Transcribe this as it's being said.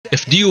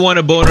If do you want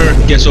a boner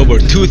gets over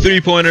 2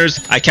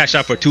 3-pointers, I cash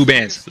out for 2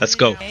 bands. Let's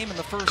go.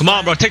 Come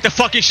on, bro. Take the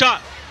fucking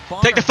shot.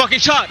 Take the fucking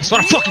shot. That's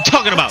what I'm fucking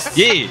talking about.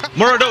 Yeah.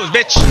 More of those,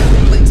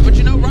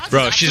 bitch.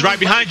 Bro, she's right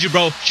behind you,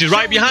 bro. She's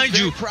right behind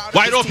you.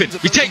 Wide open.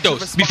 We take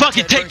those. We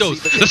fucking take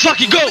those. Let's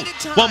fucking go.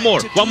 One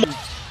more. One more.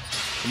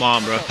 Come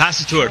on, bro.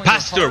 Pass it to her.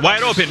 Pass it to her.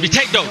 Wide open. We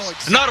take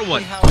those. Another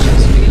one.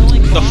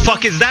 The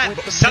fuck is that?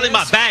 Selling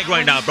my bag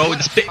right now, bro.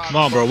 Come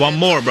on, bro. One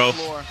more, bro.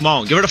 Come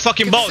on. Give her the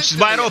fucking ball. She's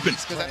wide open.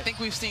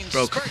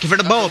 Bro, give her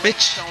the ball,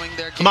 bitch.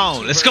 Come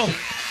on. Let's go.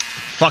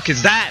 Fuck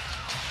is that?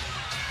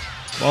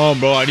 Come on,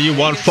 bro. I need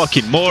one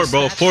fucking more,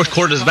 bro. 4th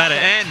quarter is about to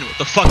end. What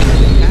the fuck?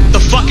 The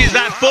fuck is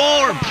that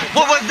form?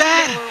 What was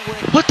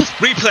that? What the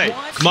replay?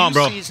 Come on,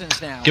 bro.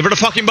 Give her the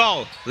fucking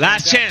ball.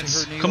 Last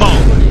chance. Come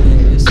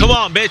on. Come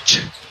on, bitch.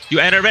 You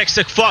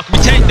anorexic fuck. We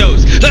take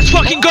those. Let's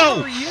fucking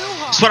go.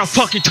 That's what I'm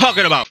fucking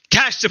talking about.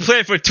 Cash to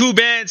play for 2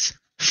 bands.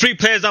 Free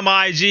plays on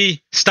my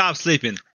IG. Stop sleeping.